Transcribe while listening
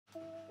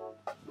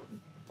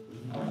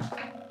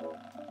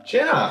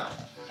Tjena!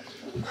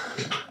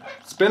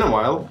 It's been a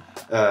while.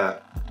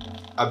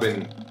 I've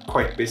been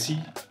quite busy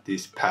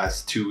these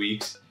past 2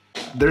 weeks.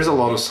 There's a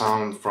lot of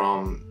sound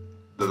from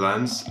the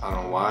lens, I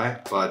don't know why,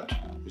 but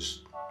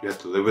you have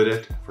to live with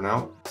it for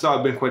now. So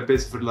I've been quite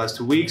busy for the last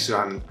 2 weeks, so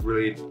I haven't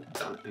really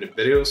done any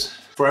videos.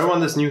 For everyone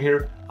that's new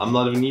here, I'm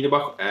Ludvig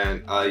Niederbach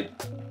and I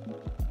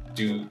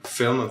do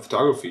film and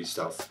photography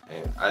stuff,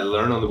 and I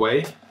learn on the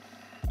way.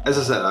 As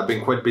I said, I've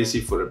been quite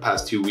busy for the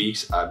past 2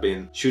 weeks. I've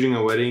been shooting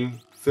a wedding,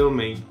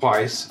 filming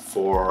twice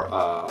for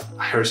a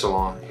hair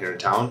salon here in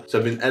town. So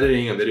I've been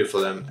editing a video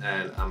for them,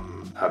 and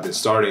I've been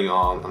starting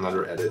on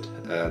another edit.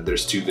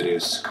 There's 2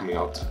 videos coming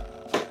out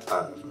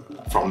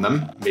from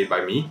them, made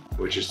by me,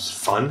 which is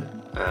fun.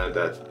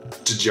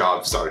 That the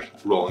job started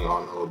rolling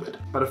on a little bit.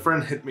 But a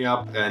friend hit me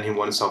up and he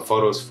wanted some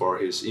photos for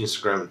his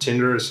Instagram and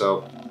Tinder,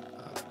 so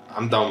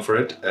I'm down for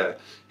it.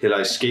 He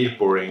likes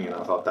skateboarding, and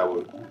I thought that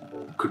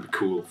could be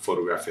cool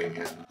photographing.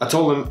 And I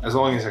told him as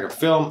long as I can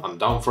film, I'm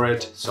down for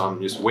it. So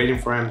I'm just waiting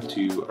for him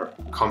to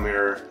come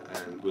here,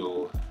 and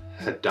we'll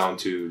head down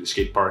to the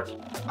skate park.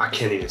 I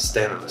can't even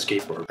stand on a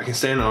skateboard. I can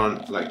stand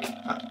on like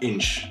an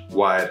inch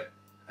wide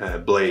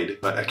blade,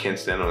 but I can't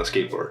stand on a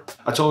skateboard.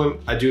 I told him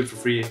I'd do it for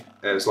free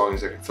as long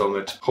as I can film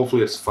it.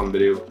 Hopefully it's a fun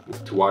video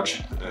to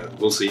watch.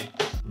 We'll see.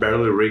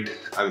 Barely rigged.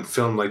 I haven't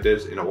filmed like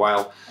this in a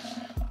while.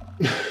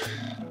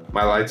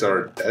 My lights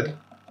are dead.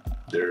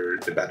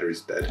 The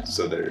battery's dead,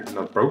 so they're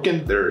not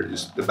broken. They're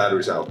just, the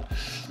battery's out.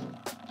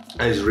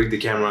 I just rigged the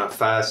camera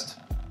fast,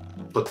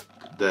 put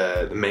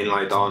the main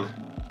light on,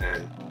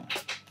 and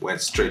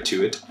went straight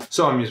to it.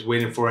 So I'm just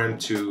waiting for him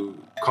to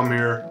come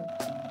here.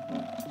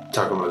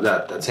 Talking about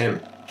that, that's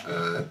him.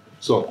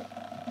 So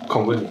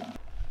come with me.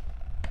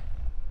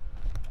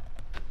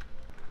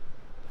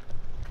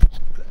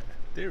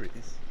 There it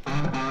is.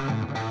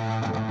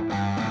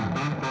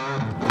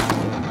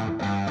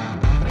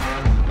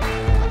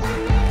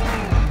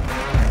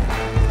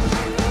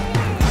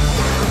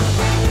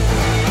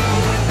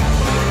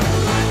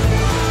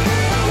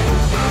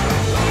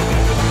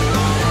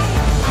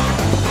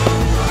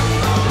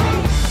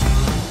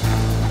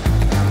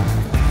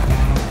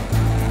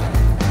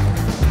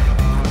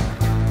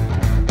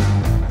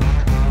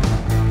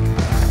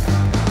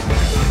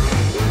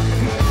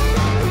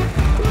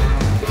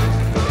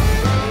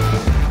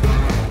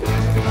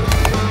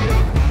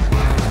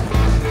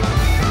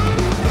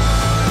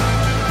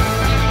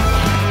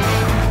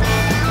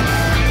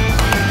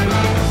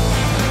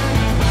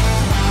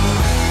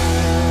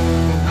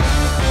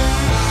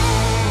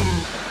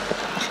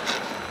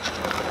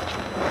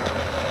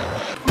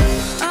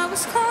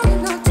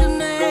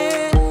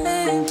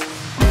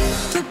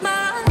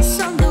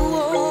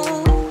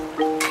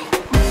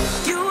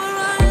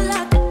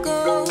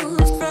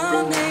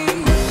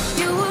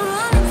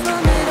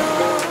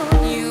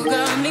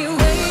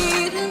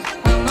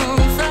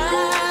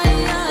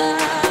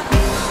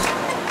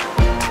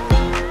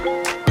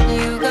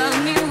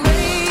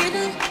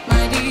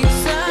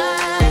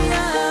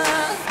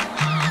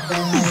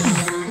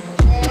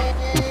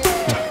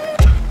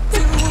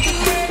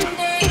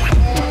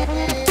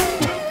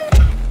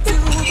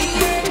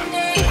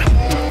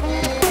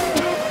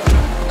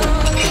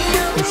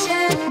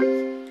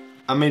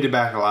 I made it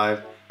back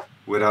alive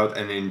without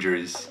any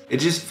injuries. It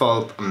just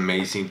felt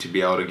amazing to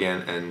be out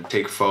again and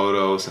take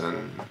photos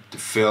and to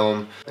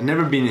film. I've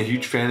never been a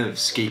huge fan of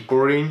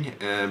skateboarding,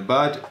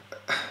 but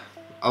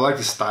I like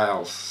the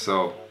styles,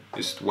 so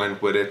just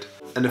went with it.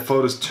 And the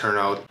photos turn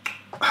out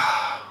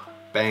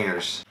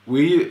bangers.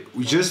 We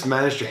just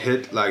managed to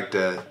hit like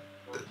the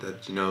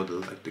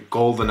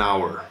golden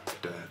hour,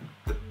 the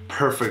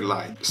perfect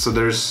light. So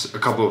there's a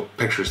couple of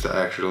pictures that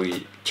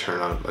actually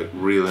turn out like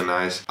really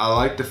nice. I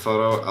like the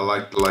photo. I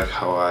like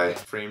how I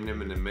framed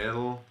them in the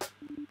middle.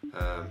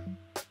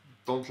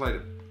 Don't like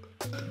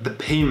the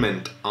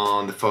payment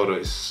on the photo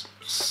is,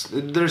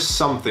 there's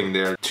something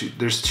there.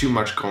 There's too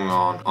much going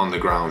on the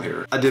ground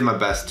here. I did my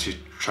best to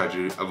try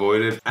to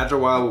avoid it. After a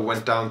while we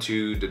went down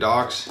to the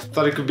docks.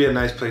 Thought it could be a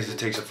nice place to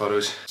take some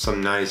photos.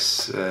 Some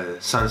nice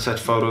sunset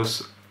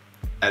photos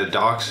at the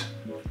docks.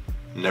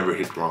 Never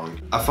hit wrong.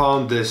 I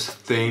found this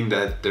thing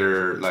that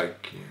they're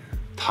like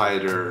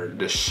tighter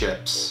the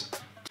ships,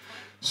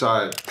 so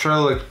I try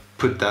to like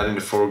put that in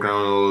the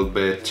foreground a little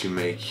bit to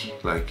make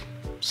like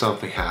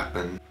something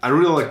happen. I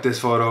really like this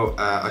photo.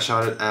 I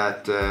shot it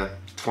at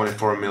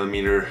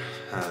 24mm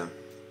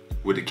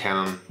with the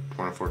Canon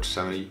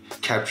 24-70.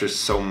 Captures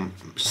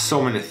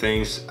so many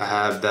things. I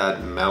have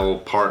that metal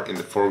part in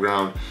the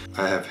foreground.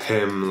 I have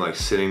him like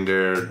sitting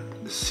there.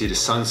 You see the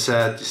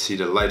sunset. You see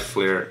the light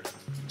flare.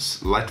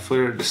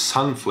 The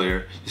sun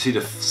flare. You see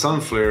the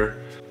sun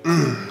flare.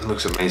 It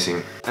looks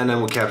amazing. And then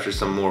we'll capture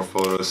some more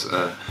photos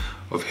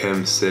of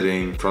him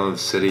sitting in front of the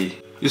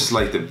city. Just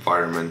like the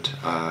environment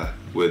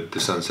with the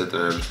sunset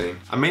and everything.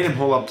 I made him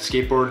hold up the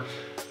skateboard.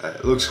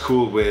 It looks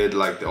cool with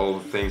like all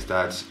the things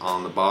that's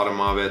on the bottom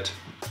of it.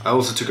 I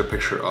also took a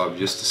picture of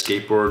just the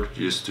skateboard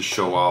just to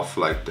show off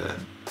like the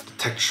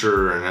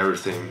texture and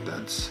everything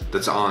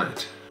that's on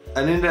it.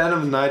 And in the end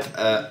of the night,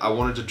 I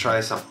wanted to try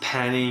some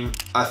panning.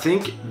 I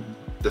think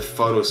the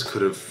photos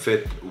could have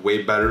fit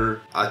way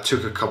better. I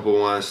took a couple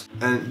ones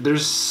and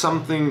there's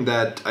something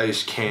that I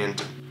just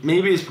can't.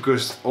 Maybe it's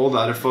because all the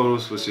other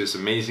photos was just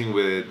amazing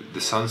with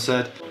the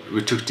sunset.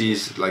 We took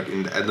these like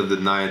in the end of the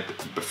night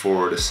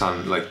before the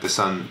sun, like the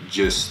sun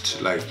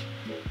just like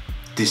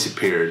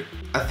disappeared.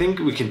 I think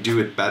we can do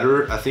it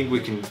better. I think we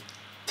can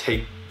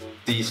take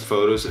these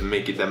photos and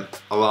make them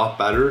a lot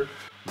better,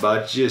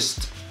 but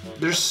just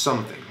there's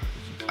something.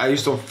 I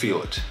just don't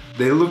feel it.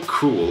 They look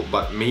cool,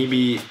 but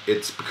maybe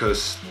it's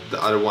because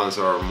the other ones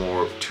are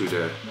more to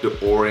the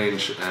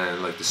orange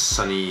and like the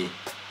sunny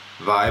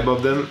vibe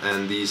of them,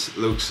 and these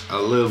looks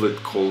a little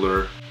bit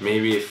colder.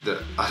 Maybe if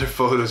the other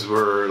photos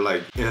were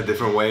like in a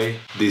different way,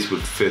 these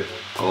would fit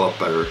a lot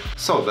better.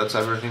 So that's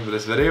everything for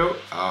this video.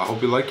 I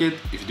hope you like it.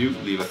 If you do,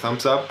 leave a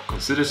thumbs up,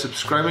 consider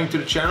subscribing to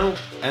the channel,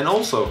 and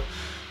also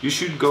you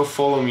should go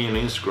follow me on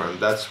Instagram.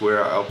 That's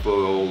where I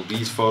upload all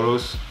these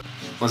photos.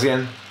 Once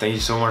again, thank you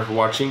so much for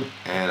watching,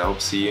 and I hope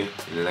to see you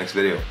in the next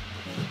video.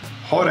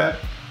 Hade!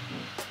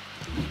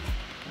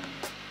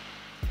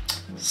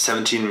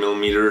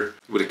 17mm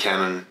with a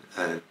Canon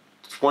and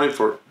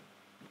 24.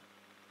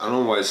 I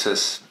don't know why it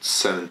says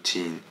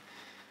 17.